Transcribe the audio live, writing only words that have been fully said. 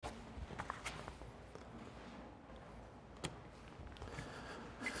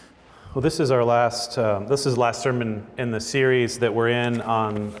Well, this is our last. This is the last sermon in the series that we're in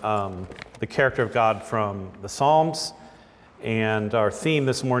on the character of God from the Psalms, and our theme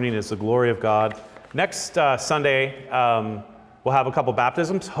this morning is the glory of God. Next Sunday, we'll have a couple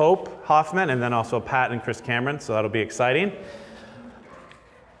baptisms: Hope Hoffman, and then also Pat and Chris Cameron. So that'll be exciting.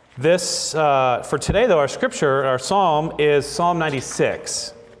 This for today, though, our scripture, our psalm is Psalm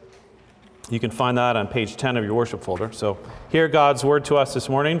 96. You can find that on page 10 of your worship folder. So hear God's word to us this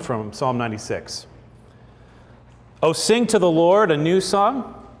morning from Psalm 96. Oh, sing to the Lord a new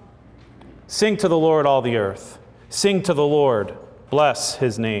song. Sing to the Lord, all the earth. Sing to the Lord, bless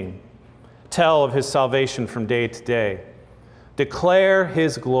his name. Tell of his salvation from day to day. Declare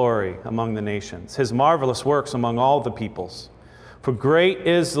his glory among the nations, his marvelous works among all the peoples. For great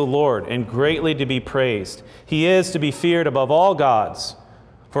is the Lord, and greatly to be praised. He is to be feared above all gods.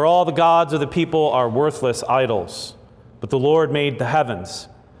 For all the gods of the people are worthless idols. But the Lord made the heavens.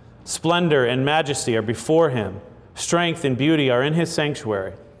 Splendor and majesty are before him. Strength and beauty are in his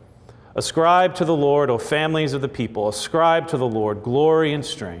sanctuary. Ascribe to the Lord, O families of the people. Ascribe to the Lord glory and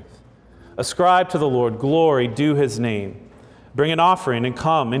strength. Ascribe to the Lord glory due his name. Bring an offering and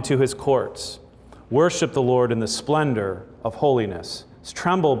come into his courts. Worship the Lord in the splendor of holiness.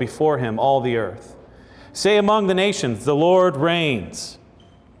 Tremble before him, all the earth. Say among the nations, the Lord reigns.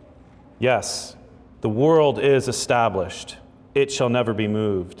 Yes, the world is established. It shall never be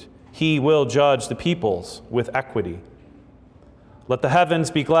moved. He will judge the peoples with equity. Let the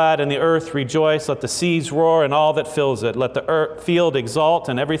heavens be glad and the earth rejoice. Let the seas roar and all that fills it. Let the field exult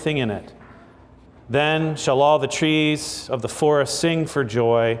and everything in it. Then shall all the trees of the forest sing for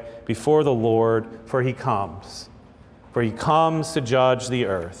joy before the Lord, for he comes. For he comes to judge the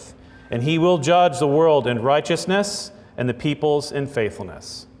earth. And he will judge the world in righteousness and the peoples in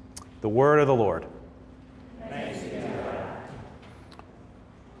faithfulness. The word of the Lord. Thanks be to God.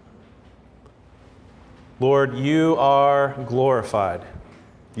 Lord, you are glorified.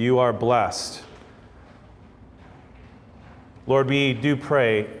 You are blessed. Lord, we do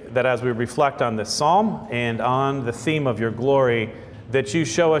pray that as we reflect on this psalm and on the theme of your glory, that you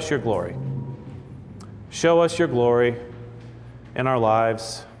show us your glory. Show us your glory in our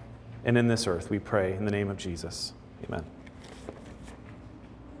lives and in this earth, we pray in the name of Jesus. Amen.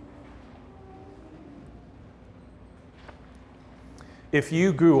 If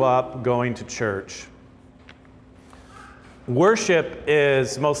you grew up going to church, worship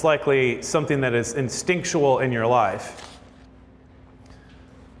is most likely something that is instinctual in your life.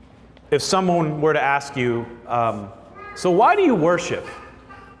 If someone were to ask you, so why do you worship?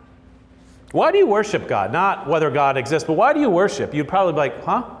 Why do you worship God? Not whether God exists, but why do you worship? You'd probably be like,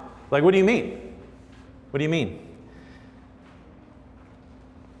 huh? Like, what do you mean? What do you mean?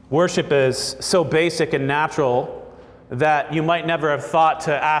 Worship is so basic and natural that you might never have thought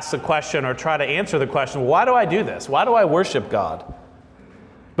to ask the question or try to answer the question, why do I do this? Why do I worship God?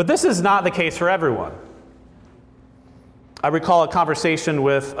 But this is not the case for everyone. I recall a conversation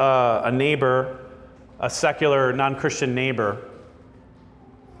with a neighbor, a secular, non-Christian neighbor.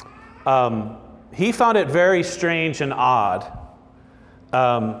 He found it very strange and odd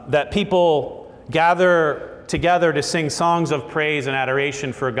that people gather together to sing songs of praise and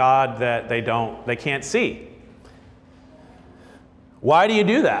adoration for God that they can't see. Why do you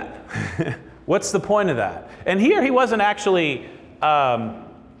do that? What's the point of that? And here he wasn't actually,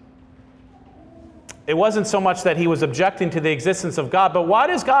 it wasn't so much that he was objecting to the existence of God, but why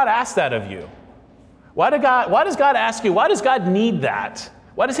does God ask that of you? Why does God ask you? Why does God need that?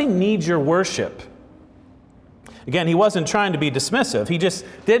 Why does he need your worship? Again, he wasn't trying to be dismissive. He just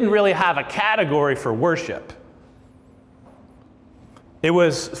didn't really have a category for worship. It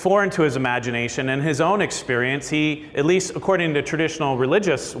was foreign to his imagination and his own experience. He, at least according to traditional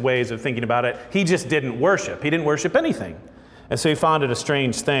religious ways of thinking about it, he just didn't worship. He didn't worship anything. And so he found it a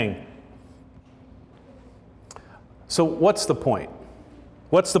strange thing. So what's the point?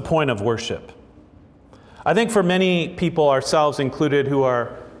 What's the point of worship? I think for many people, ourselves included, who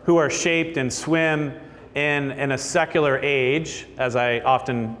are shaped and swim in a secular age, as I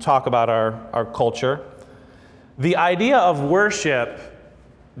often talk about our culture, the idea of worship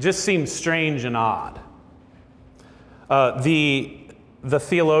just seems strange and odd. The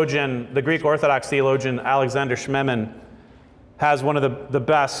theologian, the Greek Orthodox theologian Alexander Schmemann has one of the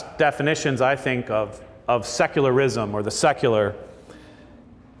best definitions, I think, of secularism or the secular.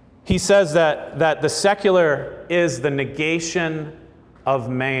 He says that the secular is the negation of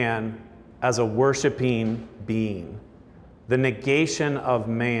man as a worshiping being. The negation of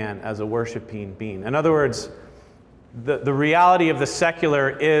man as a worshiping being. In other words, the reality of the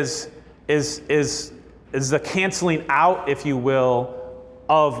secular is the canceling out, if you will,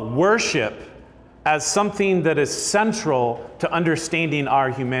 of worship as something that is central to understanding our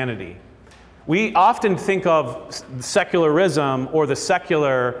humanity. We often think of secularism or the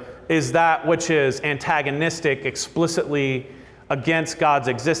secular is that which is antagonistic, explicitly against God's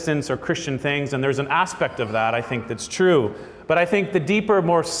existence or Christian things, and there's an aspect of that, I think, that's true. But I think the deeper,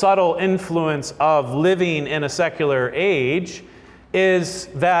 more subtle influence of living in a secular age is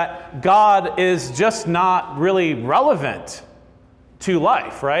that God is just not really relevant to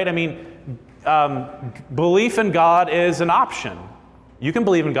life, right? I mean, belief in God is an option. You can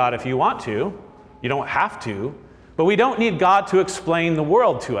believe in God if you want to. You don't have to. But we don't need God to explain the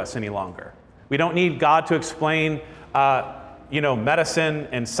world to us any longer. We don't need God to explain medicine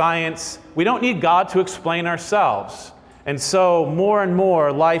and science. We don't need God to explain ourselves. And so more and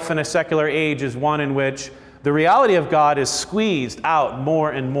more, life in a secular age is one in which the reality of God is squeezed out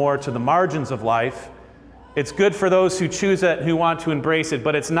more and more to the margins of life. It's good for those who choose it, who want to embrace it,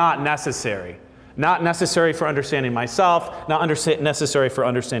 but it's not necessary. Not necessary for understanding myself, not necessary for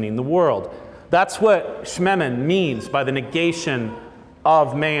understanding the world. That's what Shmemen means by the negation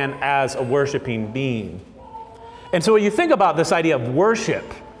of man as a worshiping being. And so when you think about this idea of worship,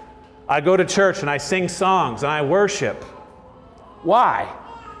 I go to church and I sing songs and I worship. Why?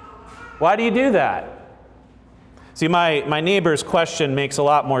 Why do you do that? See, my neighbor's question makes a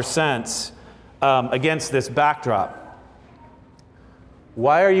lot more sense against this backdrop.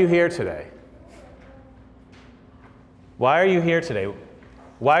 Why are you here today? Why are you here today?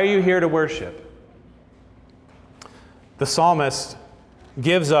 Why are you here to worship? The psalmist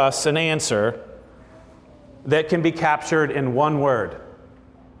gives us an answer that can be captured in one word.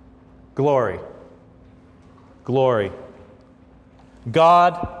 Glory. Glory.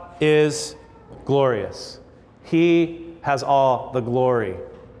 God is glorious. He has all the glory.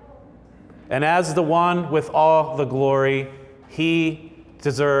 And as the one with all the glory, he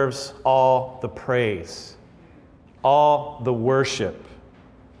deserves all the praise, all the worship.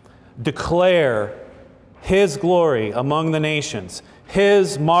 Declare his glory among the nations,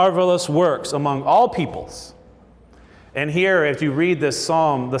 his marvelous works among all peoples. And here, as you read this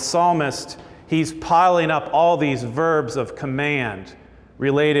psalm, the psalmist, he's piling up all these verbs of command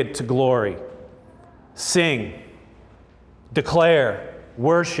related to glory. Sing, declare,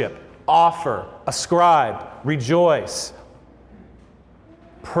 worship, offer, ascribe, rejoice,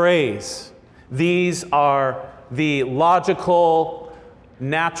 praise. These are the logical,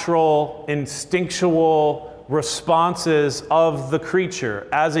 natural, instinctual responses of the creature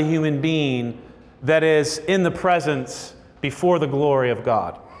as a human being that is in the presence before the glory of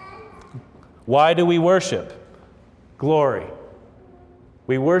God. Why do we worship? Glory.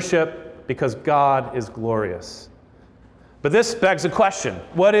 We worship because God is glorious. But this begs a question.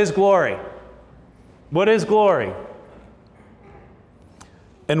 What is glory? What is glory?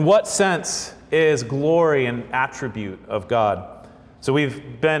 In what sense is glory an attribute of God? So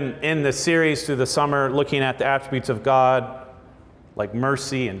we've been in this series through the summer looking at the attributes of God, like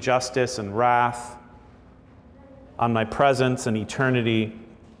mercy and justice and wrath, omnipresence and eternity.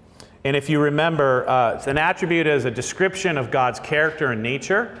 And if you remember, an attribute is a description of God's character and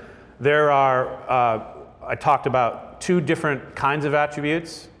nature. There are, I talked about two different kinds of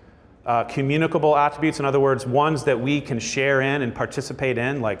attributes. Communicable attributes, in other words, ones that we can share in and participate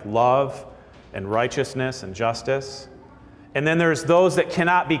in, like love and righteousness and justice. And then there's those that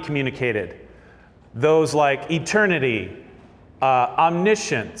cannot be communicated. Those like eternity,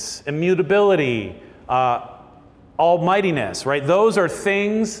 omniscience, immutability, almightiness, right? Those are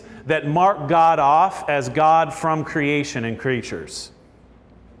things that mark God off as God from creation and creatures.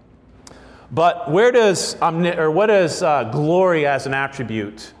 But what does glory as an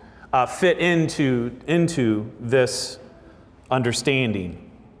attribute fit into this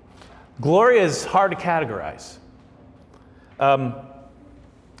understanding? Glory is hard to categorize.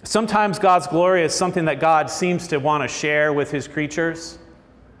 Sometimes God's glory is something that God seems to want to share with his creatures.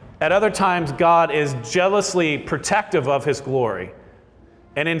 At other times, God is jealously protective of his glory.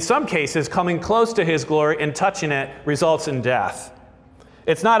 And in some cases, coming close to his glory and touching it results in death.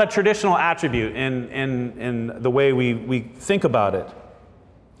 It's not a traditional attribute in the way we think about it.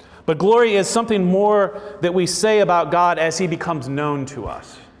 But glory is something more that we say about God as he becomes known to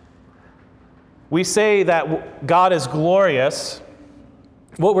us. We say that God is glorious.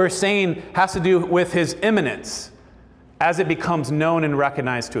 What we're saying has to do with his immanence as it becomes known and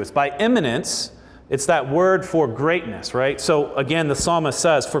recognized to us. By immanence, it's that word for greatness, right? So again, the psalmist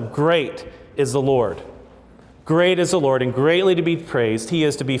says, "For great is the Lord. Great is the Lord, and greatly to be praised. He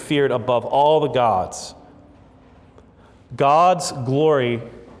is to be feared above all the gods." God's glory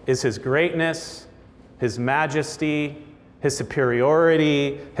is his greatness, his majesty, his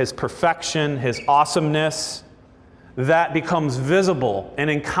superiority, his perfection, his awesomeness, that becomes visible and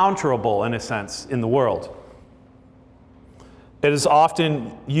encounterable, in a sense, in the world. It is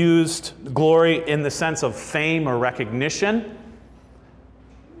often used, glory, in the sense of fame or recognition.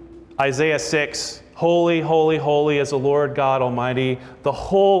 Isaiah 6, holy, holy, holy is the Lord God Almighty. The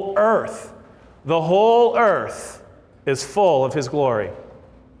whole earth is full of his glory.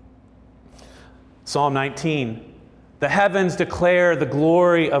 Psalm 19, the heavens declare the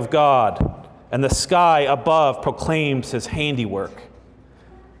glory of God, and the sky above proclaims his handiwork.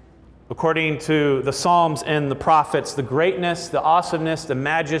 According to the Psalms and the prophets, the greatness, the awesomeness, the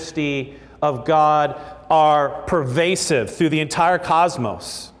majesty of God are pervasive through the entire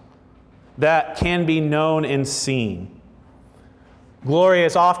cosmos that can be known and seen. Glory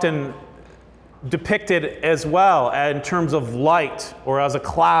is often depicted as well in terms of light or as a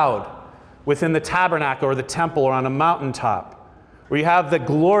cloud within the tabernacle or the temple or on a mountaintop, where you have the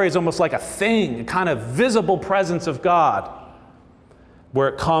glory is almost like a thing, a kind of visible presence of God, where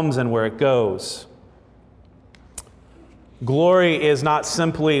it comes and where it goes. Glory is not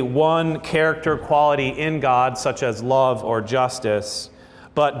simply one character quality in God, such as love or justice,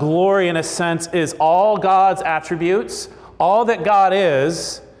 but glory, in a sense, is all God's attributes, all that God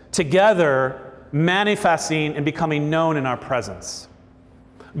is, together manifesting and becoming known in our presence.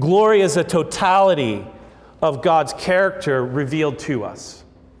 Glory is a totality of God's character revealed to us.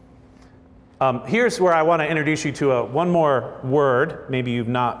 Here's where I want to introduce you to one more word maybe you're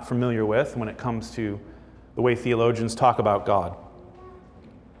not familiar with when it comes to the way theologians talk about God.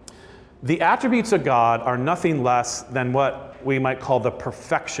 The attributes of God are nothing less than what we might call the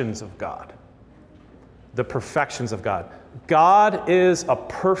perfections of God. The perfections of God. God is a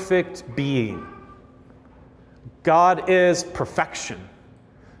perfect being. God is perfection.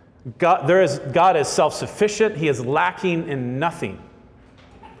 God is self-sufficient. He is lacking in nothing.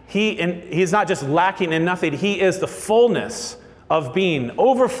 He's not just lacking in nothing. He is the fullness of being,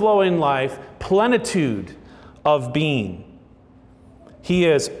 overflowing life, plenitude of being. He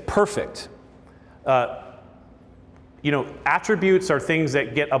is perfect. Attributes are things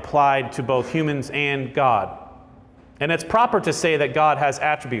that get applied to both humans and God. And it's proper to say that God has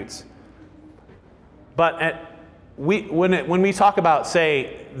attributes. But when we talk about,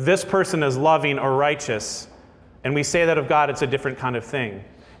 say, this person is loving or righteous, and we say that of God, it's a different kind of thing.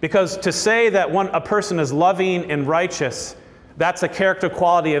 Because to say that a person is loving and righteous, that's a character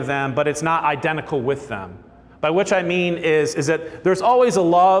quality of them, but it's not identical with them. By which I mean is that there's always a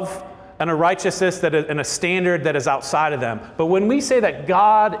love and a righteousness and a standard that is outside of them. But when we say that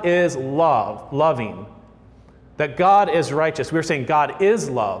God is loving, that God is righteous, we're saying God is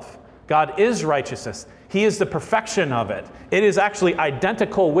love, God is righteousness. He is the perfection of it. It is actually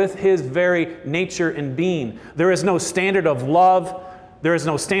identical with his very nature and being. There is no standard of love, there is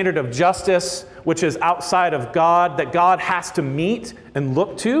no standard of justice, which is outside of God, that God has to meet and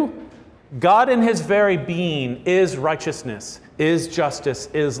look to. God in his very being is righteousness, is justice,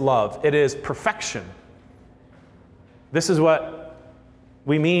 is love. It is perfection. This is what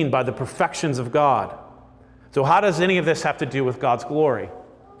we mean by the perfections of God. So how does any of this have to do with God's glory?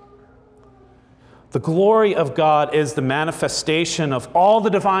 The glory of God is the manifestation of all the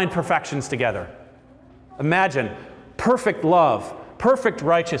divine perfections together. Imagine perfect love, perfect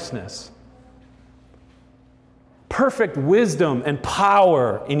righteousness, perfect wisdom and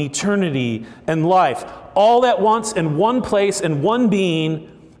power in eternity and life, all at once in one place and one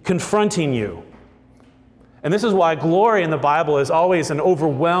being confronting you. And this is why glory in the Bible is always an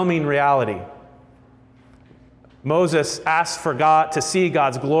overwhelming reality. Moses asks for God to see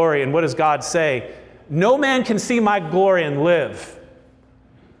God's glory, and what does God say? No man can see my glory and live.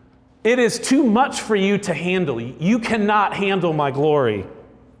 It is too much for you to handle. You cannot handle my glory.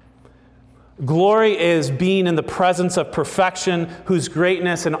 Glory is being in the presence of perfection, whose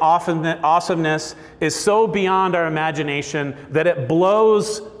greatness and awesomeness is so beyond our imagination that it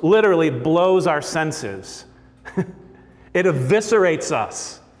literally blows our senses. It eviscerates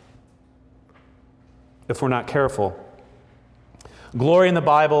us if we're not careful. Glory in the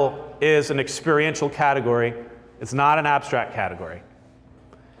Bible is an experiential category. It's not an abstract category.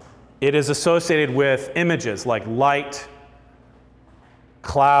 It is associated with images like light,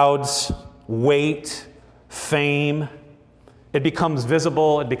 clouds, weight, fame. It becomes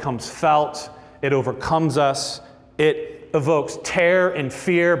visible, it becomes felt, it overcomes us. It evokes terror and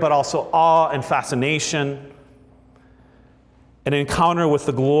fear, but also awe and fascination. An encounter with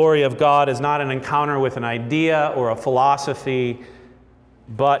the glory of God is not an encounter with an idea or a philosophy,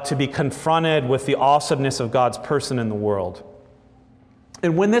 but to be confronted with the awesomeness of God's person in the world.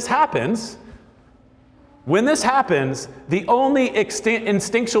 And when this happens, When this happens, the only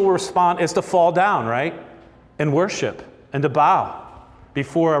instinctual response is to fall down, right? And worship and to bow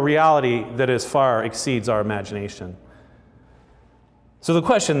before a reality that is far exceeds our imagination. So the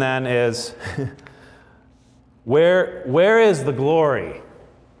question then is, where is the glory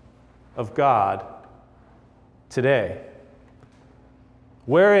of God today?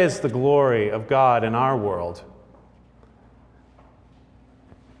 Where is the glory of God in our world?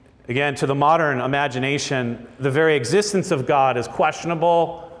 Again, to the modern imagination, the very existence of God is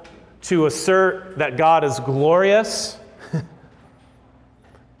questionable. To assert that God is glorious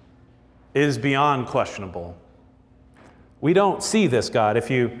is beyond questionable. We don't see this God. If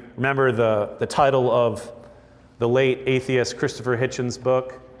you remember the title of the late atheist Christopher Hitchens'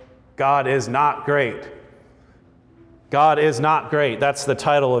 book, God is Not Great. God is not great. That's the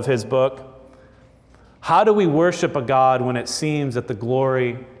title of his book. How do we worship a God when it seems that the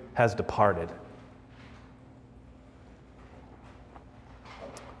glory has departed?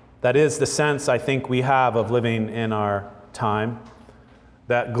 That is the sense I think we have of living in our time,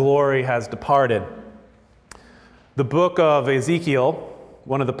 that glory has departed. The book of Ezekiel,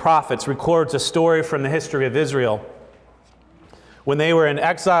 one of the prophets, records a story from the history of Israel when they were in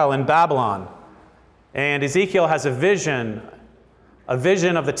exile in Babylon. And Ezekiel has a vision of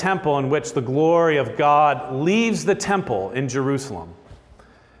the temple in which the glory of God leaves the temple in Jerusalem.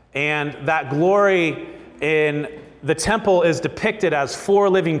 And that glory in the temple is depicted as 4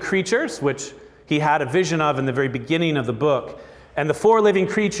 living creatures, which he had a vision of in the very beginning of the book. And the 4 living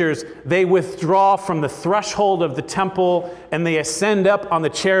creatures, they withdraw from the threshold of the temple and they ascend up on the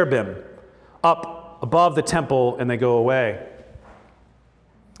cherubim, up above the temple, and they go away.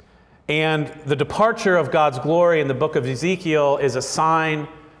 And the departure of God's glory in the book of Ezekiel is a sign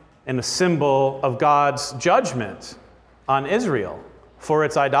and a symbol of God's judgment on Israel for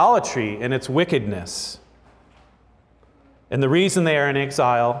its idolatry and its wickedness. And the reason they are in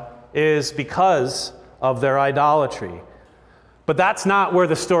exile is because of their idolatry. But that's not where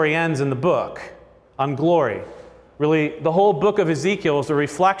the story ends in the book on glory. Really, the whole book of Ezekiel is a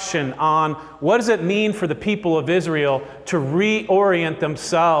reflection on what does it mean for the people of Israel to reorient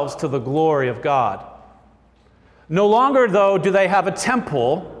themselves to the glory of God. No longer, though, do they have a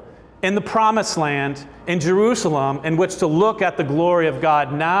temple in the promised land in Jerusalem in which to look at the glory of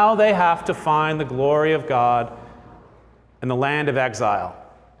God. Now they have to find the glory of God in the land of exile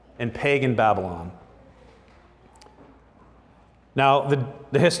in pagan Babylon. Now,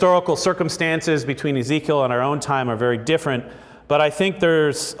 the historical circumstances between Ezekiel and our own time are very different, but I think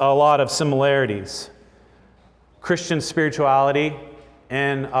there's a lot of similarities. Christian spirituality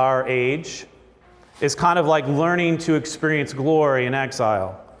in our age is kind of like learning to experience glory in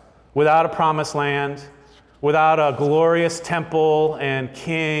exile, without a promised land, without a glorious temple and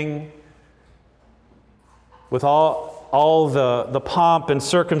king, with all the pomp and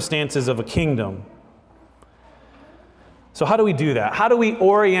circumstances of a kingdom. So how do we do that? How do we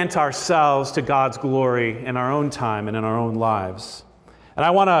orient ourselves to God's glory in our own time and in our own lives? And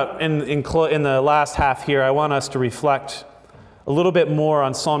I want to, in the last half here, I want us to reflect a little bit more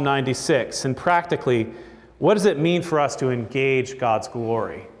on Psalm 96. And practically, what does it mean for us to engage God's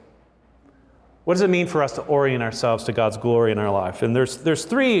glory? What does it mean for us to orient ourselves to God's glory in our life? And there's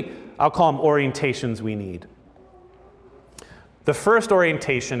 3, I'll call them orientations we need. The first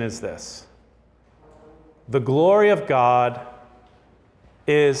orientation is this. The glory of God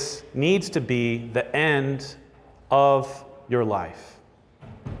needs to be the end of your life.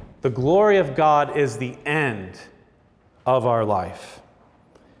 The glory of God is the end of our life.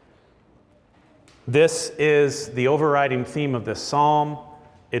 This is the overriding theme of this psalm.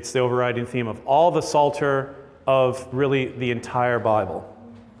 It's the overriding theme of all the Psalter, of really the entire Bible.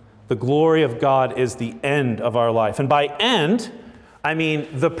 The glory of God is the end of our life. And by end, I mean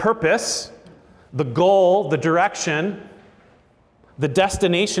the purpose, the goal, the direction, the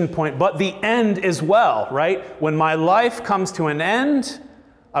destination point, but the end as well, right? When my life comes to an end,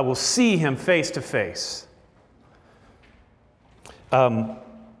 I will see him face to face.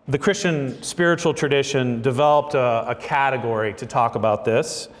 The Christian spiritual tradition developed a category to talk about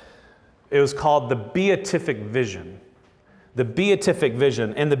this. It was called the beatific vision. The beatific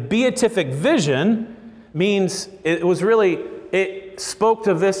vision. And the beatific vision means it spoke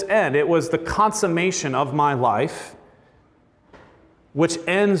to this end. It was the consummation of my life, which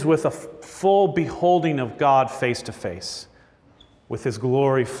ends with a full beholding of God face to face, with his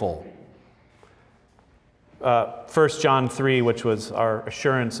glory full. 1 John 3, which was our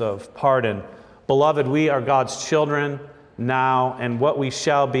assurance of pardon. Beloved, we are God's children now, and what we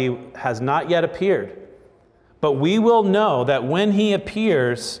shall be has not yet appeared. But we will know that when he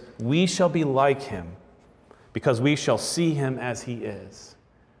appears, we shall be like him, because we shall see him as he is.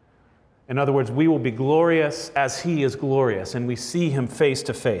 In other words, we will be glorious as he is glorious, and we see him face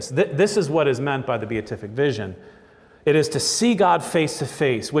to face. This is what is meant by the beatific vision. It is to see God face to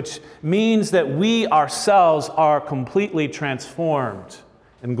face, which means that we ourselves are completely transformed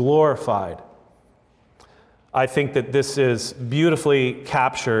and glorified. I think that this is beautifully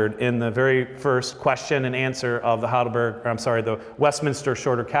captured in the very first question and answer of the Westminster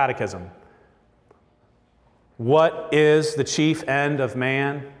Shorter Catechism. What is the chief end of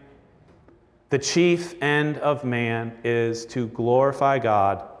man? The chief end of man is to glorify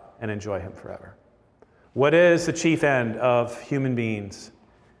God and enjoy him forever. What is the chief end of human beings?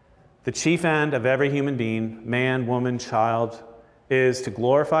 The chief end of every human being, man, woman, child, is to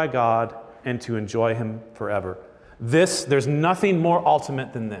glorify God and to enjoy him forever. There's nothing more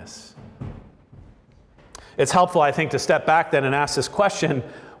ultimate than this. It's helpful, I think, to step back then and ask this question: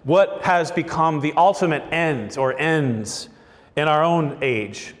 what has become the ultimate end or ends in our own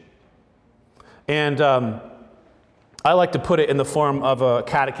age? And I like to put it in the form of a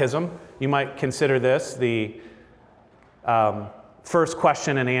catechism. You might consider this the first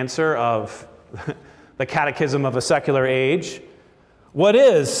question and answer of the catechism of a secular age. What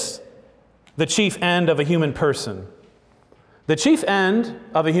is the chief end of a human person? The chief end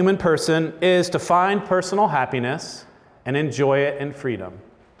of a human person is to find personal happiness and enjoy it in freedom.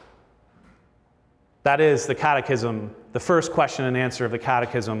 That is the catechism, the first question and answer of the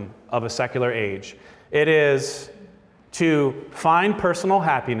catechism of a secular age. It is to find personal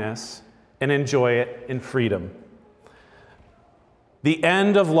happiness and enjoy it in freedom. The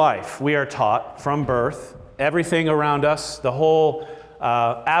end of life, we are taught from birth, everything around us, the whole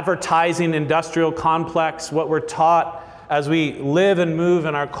advertising industrial complex, what we're taught as we live and move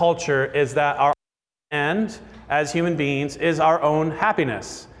in our culture is that our end as human beings is our own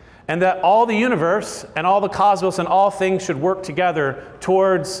happiness. And that all the universe and all the cosmos and all things should work together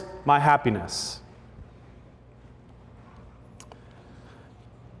towards my happiness.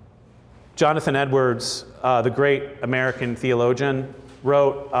 Jonathan Edwards, the great American theologian,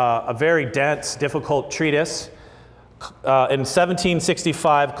 wrote a very dense, difficult treatise in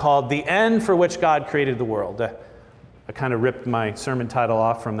 1765 called "The End for Which God Created the World." I kind of ripped my sermon title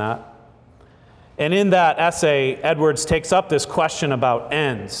off from that. And in that essay, Edwards takes up this question about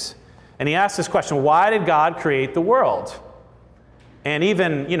ends. And he asks this question: why did God create the world? And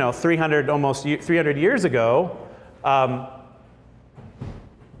even, 300 years ago,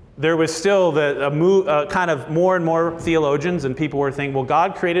 there was still kind of more and more theologians and people were thinking, well,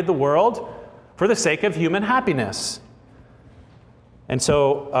 God created the world for the sake of human happiness. And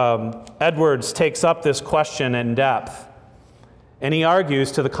so Edwards takes up this question in depth. And he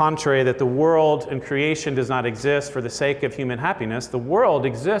argues to the contrary that the world and creation does not exist for the sake of human happiness. The world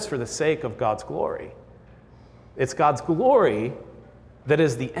exists for the sake of God's glory. It's God's glory that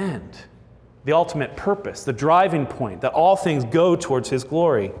is the end, the ultimate purpose, the driving point, that all things go towards his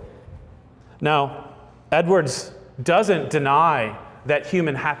glory. Now, Edwards doesn't deny that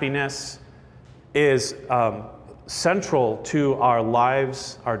human happiness is central to our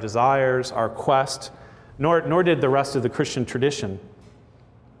lives, our desires, our quest, nor did the rest of the Christian tradition.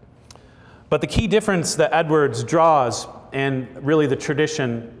 But the key difference that Edwards draws, and really the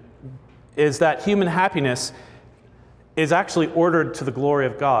tradition, is that human happiness is actually ordered to the glory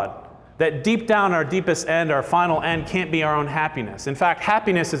of God. That deep down, our deepest end, our final end, can't be our own happiness. In fact,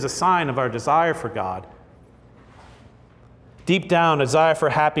 happiness is a sign of our desire for God. Deep down, a desire for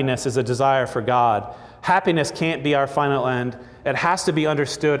happiness is a desire for God. Happiness can't be our final end. It has to be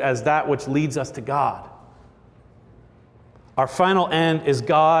understood as that which leads us to God. Our final end is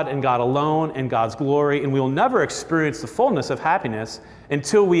God and God alone and God's glory, and we will never experience the fullness of happiness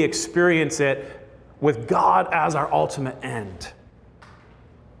until we experience it with God as our ultimate end.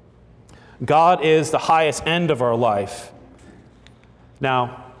 God is the highest end of our life.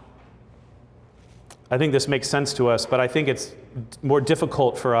 Now, I think this makes sense to us, but I think it's more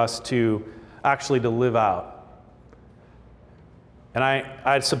difficult for us to actually to live out. And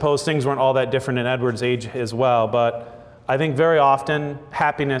I suppose things weren't all that different in Edwards' age as well, but I think very often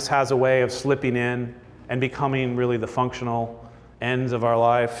happiness has a way of slipping in and becoming really the functional ends of our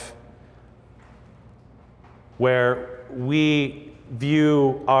life, where we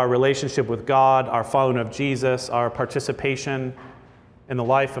view our relationship with God, our following of Jesus, our participation in the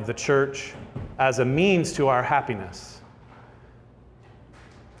life of the church as a means to our happiness,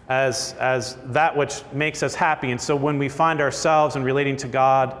 as that which makes us happy. And so when we find ourselves in relating to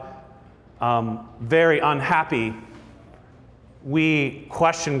God very unhappy, we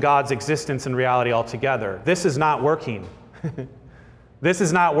question God's existence and reality altogether. This is not working. This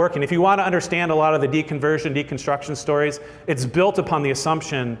is not working. If you want to understand a lot of the deconversion, deconstruction stories, it's built upon the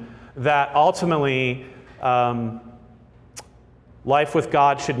assumption that ultimately life with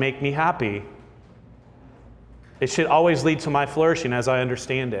God should make me happy. It should always lead to my flourishing as I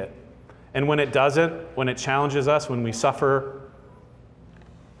understand it. And when it doesn't, when it challenges us, when we suffer,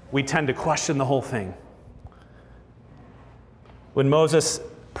 we tend to question the whole thing. When Moses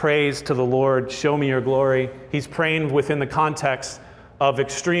prays to the Lord, show me your glory, he's praying within the context of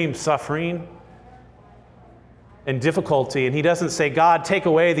extreme suffering and difficulty. And he doesn't say, God, take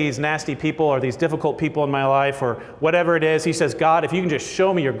away these nasty people or these difficult people in my life or whatever it is. He says, God, if you can just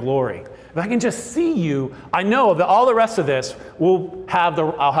show me your glory, if I can just see you, I know that all the rest of this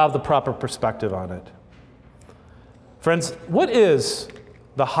I'll have the proper perspective on it. Friends, what is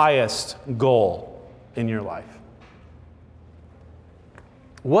the highest goal in your life?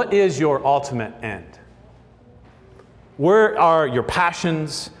 What is your ultimate end? Where are your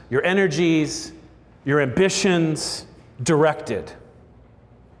passions, your energies, your ambitions directed?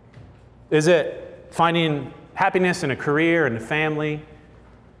 Is it finding happiness in a career, in a family,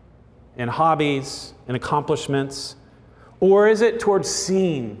 in hobbies, in accomplishments? Or is it towards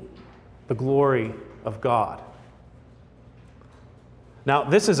seeing the glory of God? Now,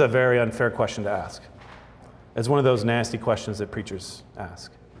 this is a very unfair question to ask. It's one of those nasty questions that preachers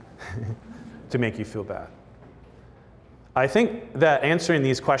ask to make you feel bad. I think that answering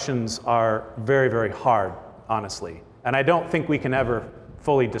these questions are very, very hard, honestly. And I don't think we can ever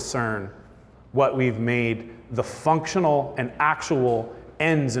fully discern what we've made the functional and actual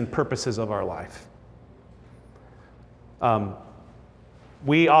ends and purposes of our life.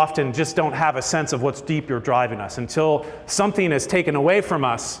 We often just don't have a sense of what's deep or driving us. Until something is taken away from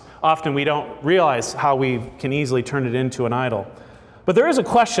us, often we don't realize how we can easily turn it into an idol. But there is a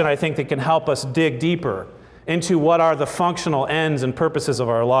question, I think, that can help us dig deeper into what are the functional ends and purposes of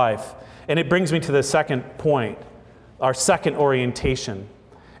our life. And it brings me to the second point, our second orientation.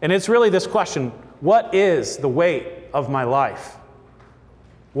 And it's really this question: what is the weight of my life?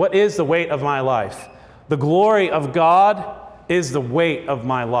 What is the weight of my life? The glory of God is the weight of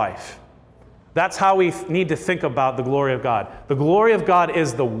my life. That's how we need to think about the glory of God. The glory of God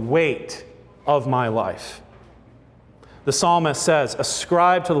is the weight of my life. The psalmist says,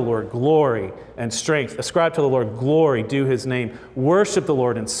 ascribe to the Lord glory and strength. Ascribe to the Lord glory, due his name. Worship the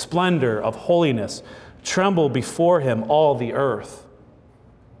Lord in splendor of holiness. Tremble before him, all the earth.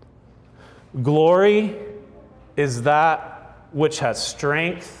 Glory is that which has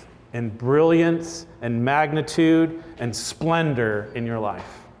strength and brilliance and magnitude and splendor in your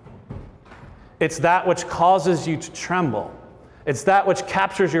life. It's that which causes you to tremble. It's that which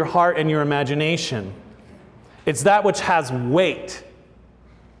captures your heart and your imagination. It's that which has weight.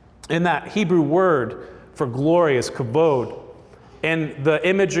 And that Hebrew word for glory is kavod. And the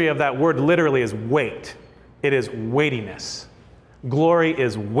imagery of that word literally is weight. It is weightiness. Glory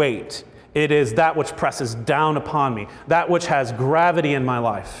is weight. It is that which presses down upon me, that which has gravity in my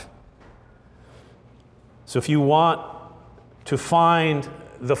life. So if you want to find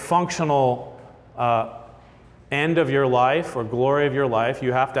the functional end of your life or glory of your life,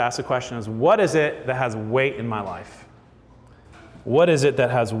 you have to ask the question is, what is it that has weight in my life? What is it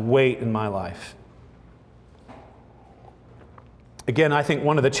that has weight in my life? Again, I think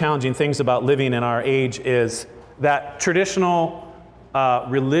one of the challenging things about living in our age is that traditional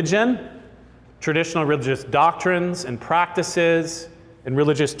religion, traditional religious doctrines and practices and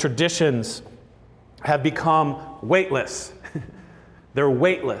religious traditions have become weightless. They're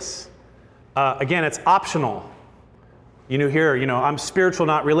weightless. Again, it's optional. I'm spiritual,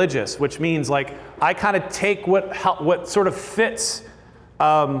 not religious, which means like I kind of take what sort of fits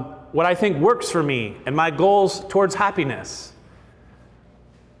what I think works for me and my goals towards happiness.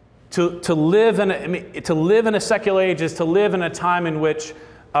 To live in a secular age is to live in a time in which,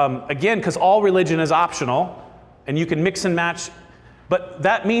 again, because all religion is optional, and you can mix and match, but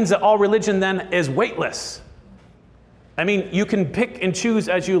that means that all religion then is weightless. I mean, you can pick and choose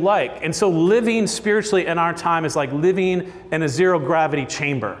as you like. And so living spiritually in our time is like living in a zero gravity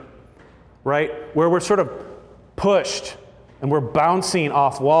chamber, right? Where we're sort of pushed and we're bouncing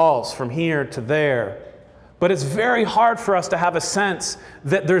off walls from here to there. But it's very hard for us to have a sense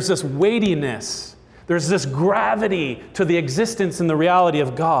that there's this weightiness, there's this gravity to the existence and the reality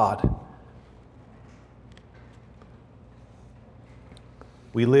of God.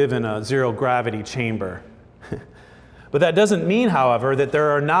 We live in a zero gravity chamber. But that doesn't mean, however, that there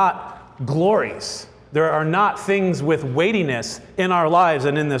are not glories. There are not things with weightiness in our lives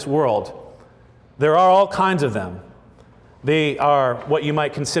and in this world. There are all kinds of them. They are what you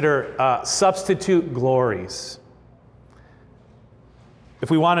might consider substitute glories. If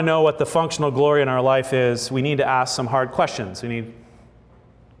we want to know what the functional glory in our life is, we need to ask some hard questions.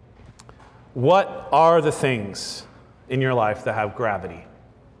 What are the things in your life that have gravity?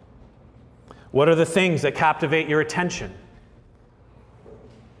 What are the things that captivate your attention?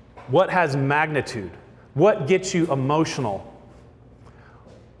 What has magnitude? What gets you emotional?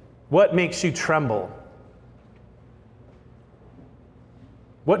 What makes you tremble?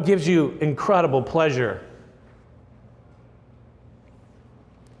 What gives you incredible pleasure?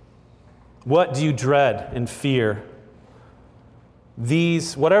 What do you dread and fear?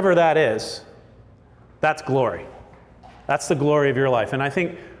 These, whatever that is, that's glory. That's the glory of your life. And I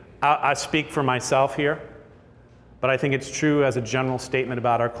think I speak for myself here, but I think it's true as a general statement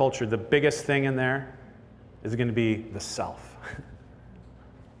about our culture. The biggest thing in there is going to be the self.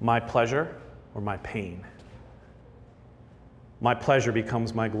 My pleasure or my pain. My pleasure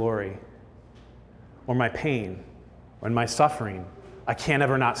becomes my glory. Or my pain, or my suffering. I can't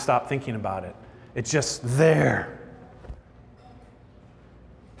ever not stop thinking about it. It's just there.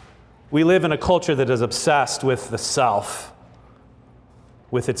 We live in a culture that is obsessed with the self,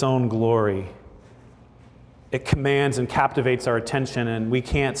 with its own glory. It commands and captivates our attention, and we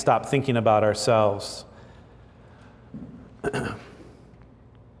can't stop thinking about ourselves.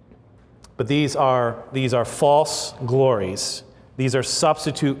 But these are false glories. These are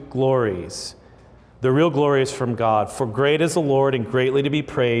substitute glories. The real glory is from God. For great is the Lord and greatly to be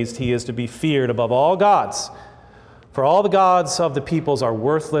praised. He is to be feared above all gods. For all the gods of the peoples are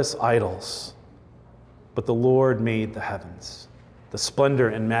worthless idols. But the Lord made the heavens. The splendor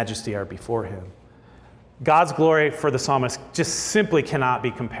and majesty are before him. God's glory for the psalmist just simply cannot be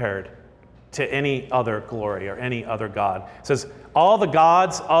compared to any other glory or any other God. It says, all the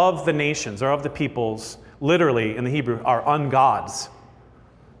gods of the nations or of the peoples, literally in the Hebrew, are ungods.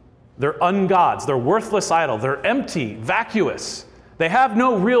 They're ungods. They're worthless idol. They're empty, vacuous. They have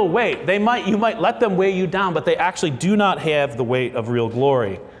no real weight. You might let them weigh you down, but they actually do not have the weight of real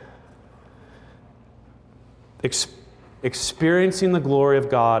glory. Experiencing the glory of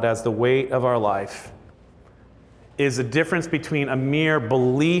God as the weight of our life is the difference between a mere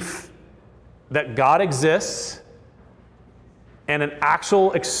belief that God exists and an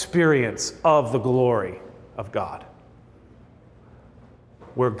actual experience of the glory of God.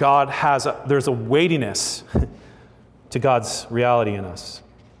 Where God there's a weightiness to God's reality in us.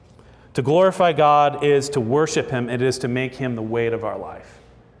 To glorify God is to worship him. It is to make him the weight of our life.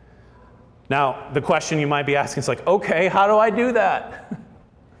 Now, the question you might be asking is like, okay, how do I do that?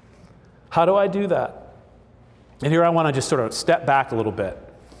 How do I do that? And here I want to just sort of step back a little bit.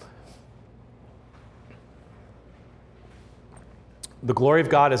 The glory of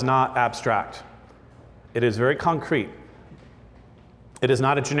God is not abstract. It is very concrete. It is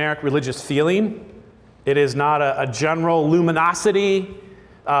not a generic religious feeling. It is not a general luminosity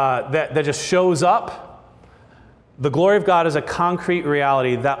that just shows up. The glory of God is a concrete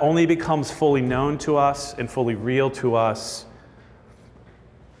reality that only becomes fully known to us and fully real to us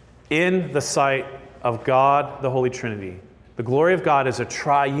in the sight of God, the Holy Trinity. The glory of God is a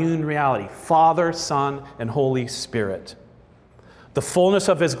triune reality, Father, Son, and Holy Spirit. The fullness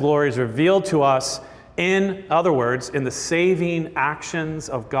of his glory is revealed to us, in other words, in the saving actions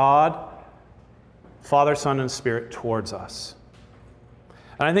of God, Father, Son, and Spirit towards us.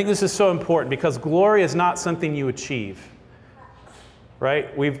 And I think this is so important because glory is not something you achieve,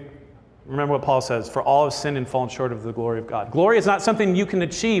 right? Remember what Paul says, for all have sinned and fallen short of the glory of God. Glory is not something you can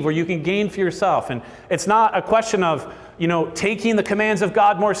achieve or you can gain for yourself. And it's not a question of, taking the commands of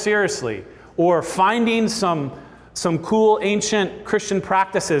God more seriously or finding some cool ancient Christian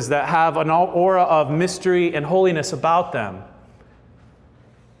practices that have an aura of mystery and holiness about them.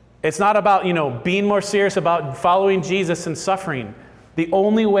 It's not about, being more serious about following Jesus and suffering. The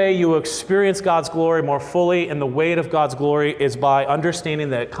only way you experience God's glory more fully and the weight of God's glory is by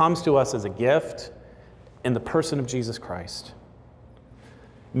understanding that it comes to us as a gift in the person of Jesus Christ.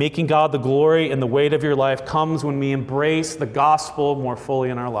 Making God the glory and the weight of your life comes when we embrace the gospel more fully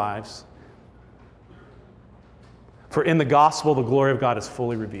in our lives. For in the gospel, the glory of God is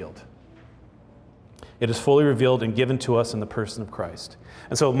fully revealed. It is fully revealed and given to us in the person of Christ.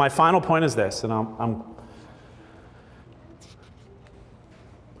 And so my final point is this, and I'm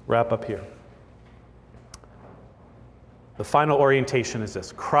wrap up here. The final orientation is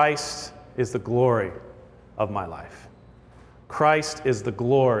this: Christ is the glory of my life. Christ is the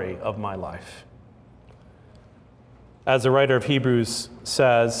glory of my life. As the writer of Hebrews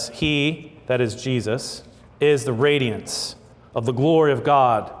says, he, that is Jesus, is the radiance of the glory of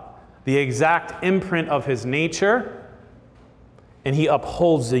God, the exact imprint of his nature, and he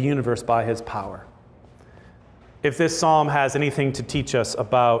upholds the universe by his power. If this psalm has anything to teach us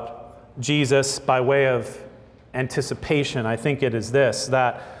about Jesus by way of anticipation, I think it is this,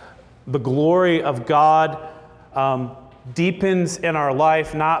 that the glory of God deepens in our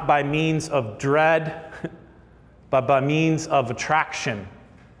life not by means of dread, but by means of attraction.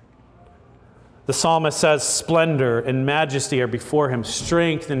 The psalmist says, splendor and majesty are before him,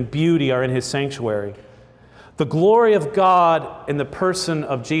 strength and beauty are in his sanctuary. The glory of God in the person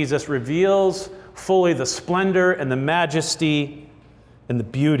of Jesus reveals fully the splendor and the majesty and the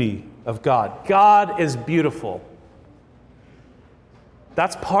beauty of God. God is beautiful.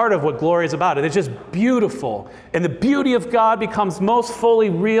 That's part of what glory is about. It's just beautiful. And the beauty of God becomes most fully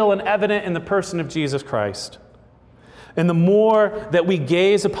real and evident in the person of Jesus Christ. And the more that we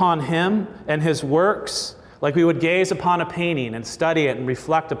gaze upon him and his works, like we would gaze upon a painting and study it and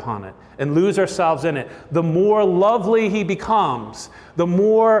reflect upon it and lose ourselves in it, the more lovely he becomes, the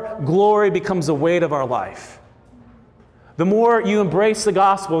more glory becomes the weight of our life. The more you embrace the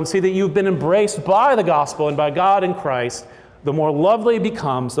gospel and see that you've been embraced by the gospel and by God in Christ, the more lovely it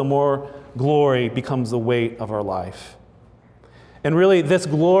becomes, the more glory becomes the weight of our life. And really, this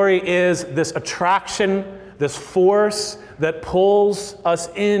glory is this attraction, this force that pulls us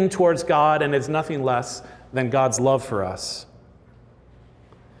in towards God, and is nothing less than God's love for us.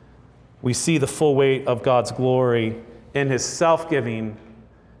 We see the full weight of God's glory in his self-giving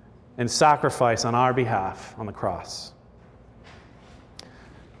and sacrifice on our behalf on the cross.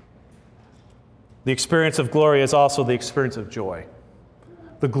 The experience of glory is also the experience of joy.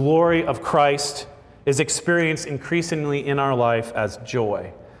 The glory of Christ is experienced increasingly in our life as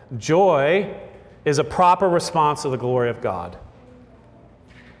joy. Joy is a proper response to the glory of God.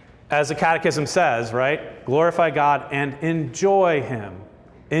 As the Catechism says, right? Glorify God and enjoy him.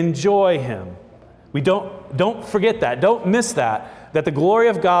 Enjoy him. We don't forget that. Don't miss that the glory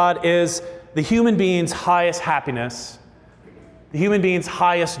of God is the human being's highest happiness, the human being's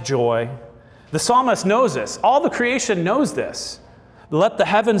highest joy. The psalmist knows this. All the creation knows this. Let the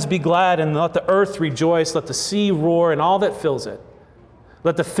heavens be glad and let the earth rejoice. Let the sea roar and all that fills it.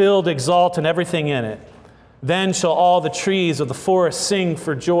 Let the field exult and everything in it. Then shall all the trees of the forest sing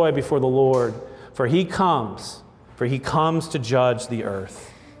for joy before the Lord, for he comes to judge the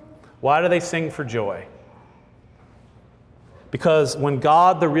earth. Why do they sing for joy? Because when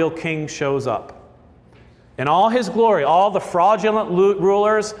God, the real king, shows up, in all his glory, all the fraudulent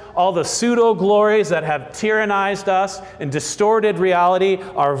rulers, all the pseudo-glories that have tyrannized us and distorted reality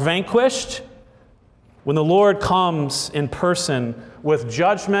are vanquished. When the Lord comes in person with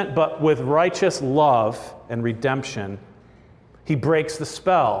judgment, but with righteous love and redemption, he breaks the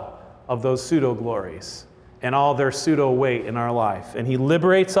spell of those pseudo-glories and all their pseudo-weight in our life. And he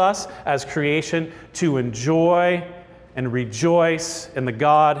liberates us as creation to enjoy and rejoice in the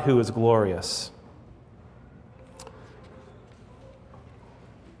God who is glorious.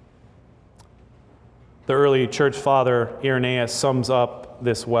 The early church father Irenaeus sums up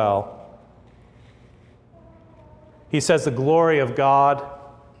this well. He says, the glory of God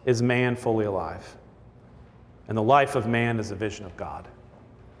is man fully alive, and the life of man is a vision of God.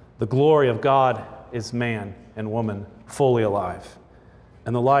 The glory of God is man and woman fully alive,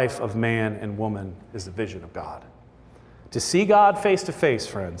 and the life of man and woman is the vision of God. To see God face to face,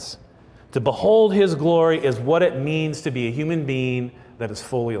 friends, to behold his glory is what it means to be a human being that is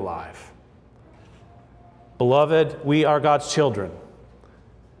fully alive. Beloved, we are God's children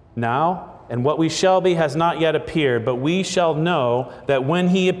now, and what we shall be has not yet appeared, but we shall know that when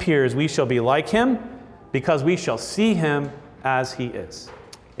he appears, we shall be like him, because we shall see him as he is.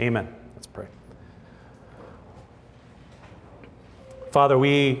 Amen. Let's pray. Father,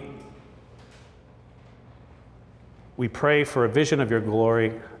 we pray for a vision of your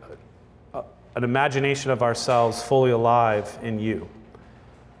glory, an imagination of ourselves fully alive in you.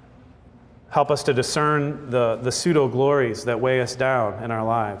 Help us to discern the pseudo-glories that weigh us down in our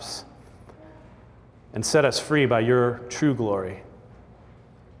lives and set us free by your true glory,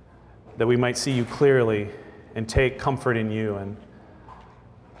 that we might see you clearly and take comfort in you. And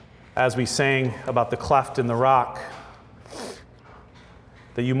as we sang about the cleft in the rock,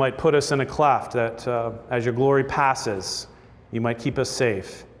 that you might put us in a cleft, that as your glory passes, you might keep us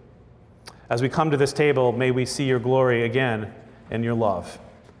safe. As we come to this table, may we see your glory again and your love.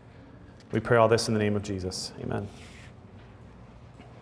 We pray all this in the name of Jesus. Amen.